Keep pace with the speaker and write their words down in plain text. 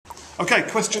Okay,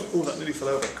 question, oh that nearly fell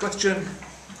over. Question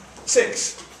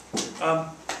 6.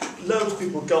 Loads of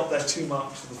people got their 2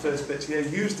 marks for the first bit here.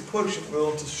 Use the quotient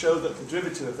rule to show that the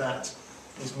derivative of that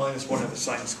is minus 1 over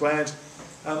sine squared.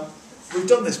 We've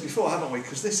done this before, haven't we?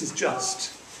 Because this is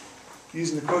just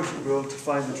using the quotient rule to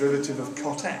find the derivative of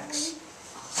cot x.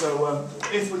 So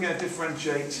if we're going to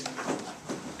differentiate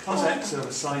cos x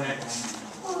over sine x,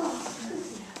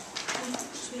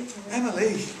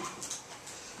 Emily,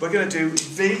 we're going to do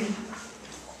v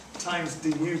times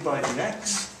du by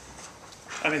dx.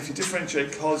 And if you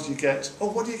differentiate cos, you get... Oh,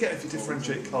 what do you get if you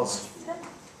differentiate cos?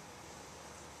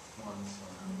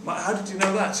 How did you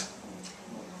know that?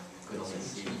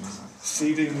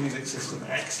 CD music system,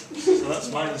 excellent. So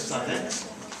that's minus sine x.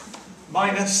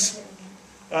 Minus,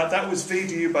 that was v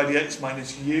du by dx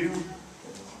minus u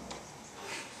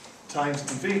times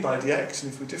dv by dx.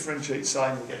 And if we differentiate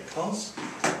sine, we get cos.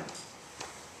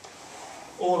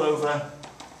 All over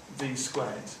v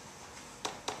squared.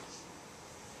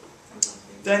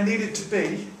 There needed to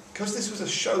be, because this was a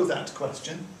show that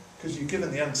question, because you've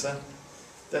given the answer,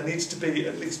 there needs to be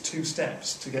at least 2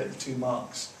 steps to get the 2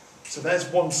 marks. So there's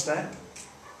 1 step.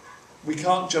 We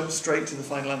can't jump straight to the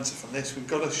final answer from this. We've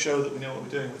got to show that we know what we're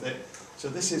doing with it. So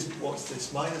this is, what's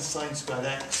this? Minus sine squared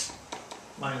x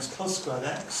minus cos squared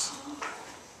x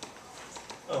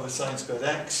over sine squared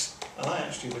x. And I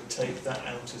actually would take that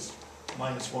out as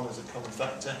minus 1 as a common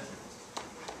factor.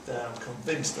 There, I'm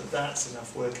convinced that that's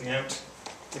enough working out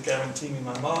to guarantee me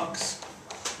my marks.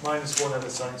 Minus 1 over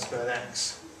sine squared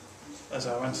x as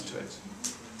our answer to it.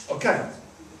 Okay,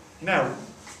 now,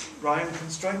 Ryan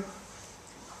constraint.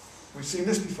 We've seen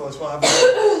this before as well, haven't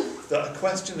we? That a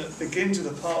question that begins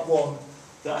with a part 1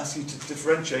 that asks you to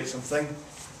differentiate something,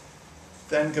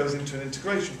 then goes into an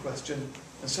integration question.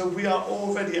 And so we are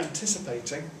already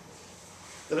anticipating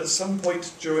that at some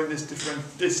point during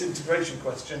this integration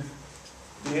question,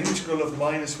 the integral of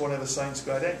minus 1 over sine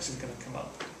squared x is going to come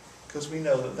up, because we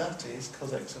know that that is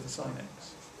cos x over sine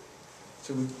x.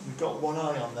 So we've got one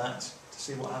eye on that to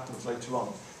see what happens later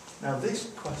on. Now this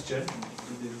question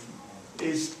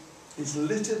is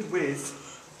littered with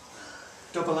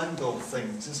double angle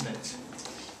things, isn't it?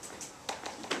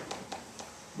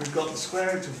 We've got the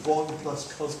square root of 1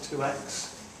 plus cos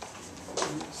 2x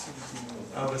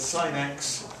over sine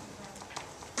x,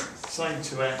 sine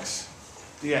 2x,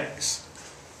 dx.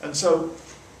 And so,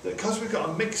 because we've got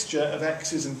a mixture of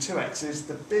x's and 2x's,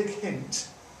 the big hint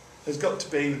has got to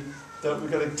be that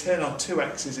we've got to turn our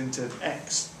 2x's into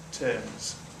x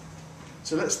terms.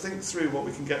 So let's think through what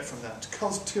we can get from that.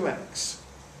 Cos 2x.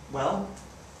 Well,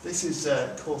 this is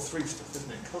core 3 stuff,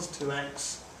 isn't it? Cos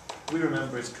 2x, we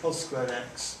remember is cos squared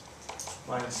x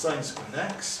minus sine squared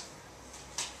x.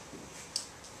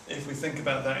 If we think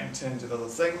about that in terms of other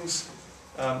things,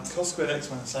 cos squared x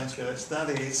minus sine squared x, that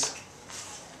is,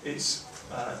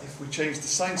 if we change the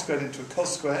sine squared into a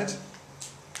cos squared,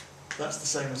 that's the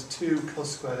same as 2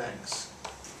 cos squared x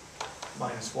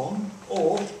minus 1,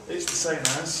 or it's the same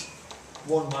as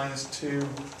 1 minus 2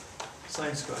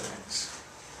 sine squared x.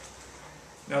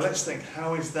 Now let's think,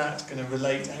 how is that going to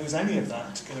relate, how is any of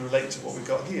that going to relate to what we've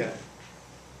got here?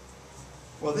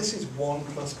 Well, this is 1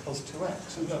 plus cos 2x.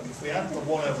 So look, if we add the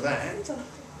 1 over there,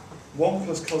 1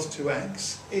 plus cos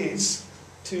 2x is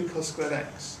 2 cos squared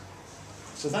x.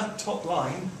 So that top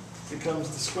line becomes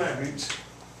the square root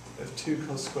of 2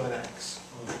 cos squared x.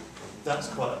 That's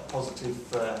quite a positive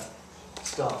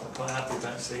start. I'm quite happy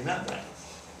about seeing that there.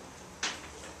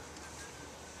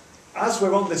 As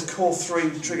we're on this core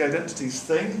 3 trig identities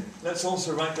thing, let's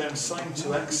also write down sine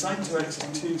 2x. Sine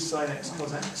 2x is 2 sine x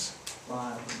cos x.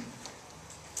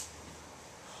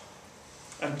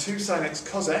 And 2 sine x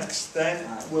cos x, then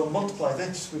we'll multiply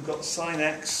this. We've got sine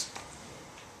x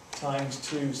times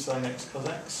 2 sine x cos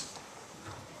x.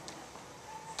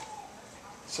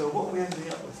 So what are we ending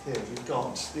up with here? We've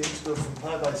got the integral from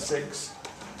pi by 6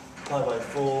 to pi by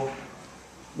 4.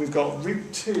 We've got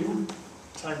root 2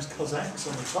 times cos x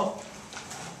on the top,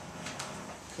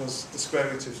 because the square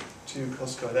root of 2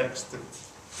 cos squared x, the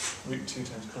root 2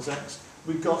 times cos x.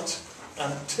 We've got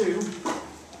 2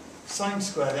 sine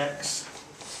squared x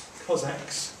cos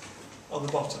x on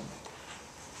the bottom.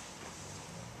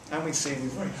 And we see we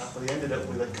very happily ended up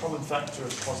with a common factor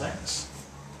of cos x,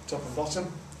 top and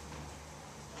bottom.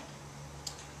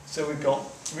 So we've got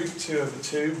root 2 over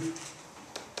 2.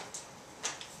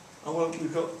 Oh, well,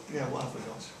 we've got, yeah, what have we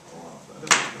got? Oh, I don't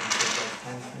know if we're going to take that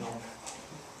pen, hang on.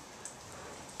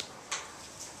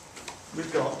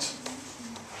 We've got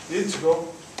the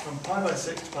integral from pi by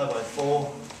 6 to pi by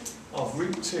 4 of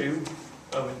root 2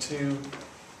 over 2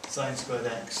 sine squared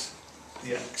x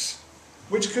dx.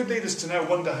 Which could lead us to now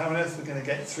wonder how on earth we're going to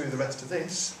get through the rest of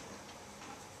this.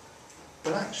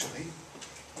 But actually,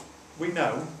 we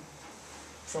know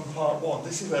from part 1,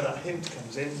 this is where that hint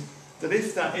comes in, that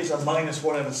if that is a minus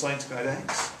 1 over sine squared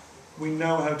x, we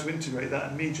know how to integrate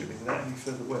that immediately without any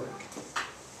further work.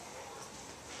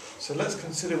 So let's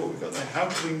consider what we've got there. How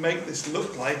can we make this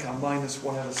look like a minus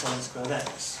 1 over sine squared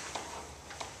x?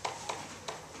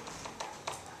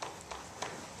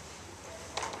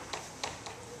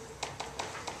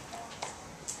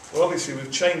 Well, obviously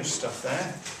we've changed stuff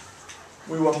there.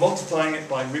 We were multiplying it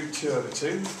by root 2 over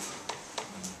 2.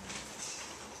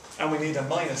 And we need a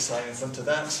minus sign in front of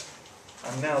that.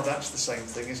 And now that's the same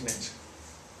thing, isn't it?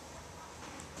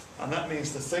 And that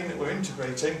means the thing that we're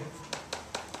integrating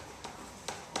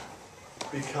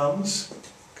becomes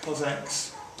cos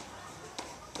x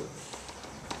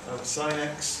over sine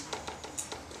x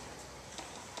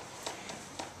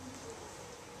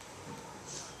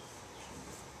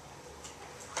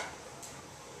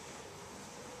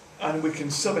and we can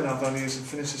sub in our values and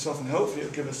finish this off, and hopefully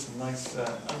it'll give us some nice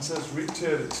answers. Root 2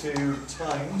 over 2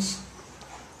 times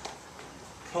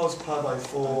cos pi by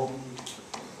 4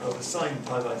 over sine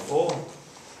pi by 4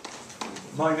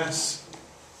 minus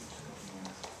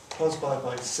cos pi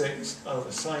by 6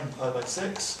 over sine pi by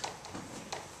 6.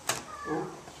 Oh,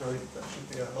 sorry, that should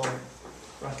be a whole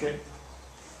bracket.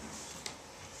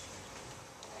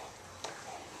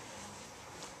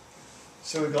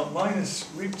 So we've got minus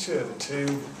root 2 over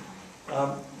 2.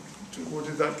 What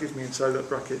did that give me inside that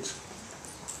bracket?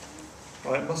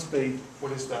 Right, it must be,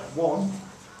 what is that? 1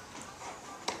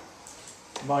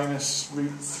 minus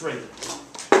root 3.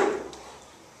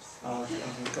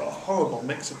 I've got a horrible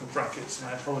mix-up of brackets, and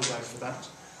I apologise for that.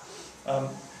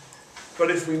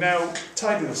 But if we now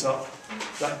tidy this up,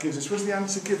 that gives us, was the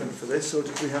answer given for this, or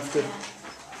did we have to?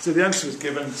 So the answer was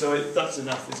given, so that's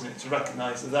enough, isn't it, to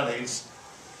recognise that that is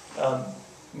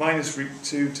minus root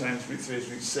 2 times root 3 is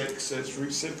root 6, so it's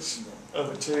root 6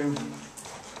 over 2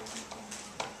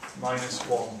 minus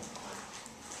 1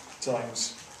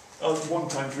 times, 1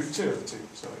 times root 2 over 2,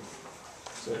 sorry.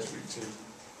 So it's root 2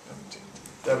 over 2.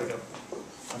 There we go.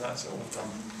 And that's all done.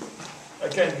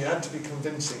 Again, you had to be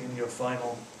convincing in your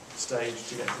final stage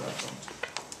to get to that point.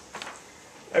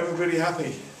 Everybody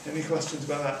happy? Any questions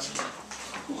about that?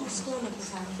 Could you scroll up his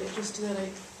hand a bit just to that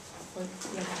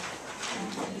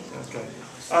Okay.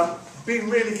 Be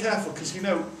really careful, because you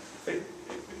know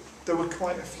there were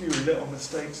quite a few little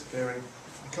mistakes appearing.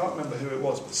 I can't remember who it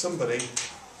was, but somebody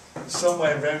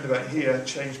somewhere round about here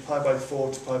changed pi by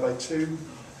 4 to pi by 2,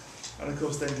 and of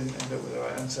course they didn't end up with the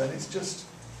right answer. And it's just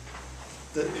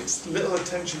that it's little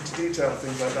attention to detail,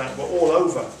 things like that, but all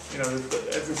over. You know,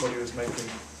 everybody was making,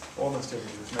 almost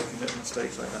everybody was making little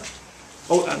mistakes like that.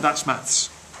 Oh, and that's maths.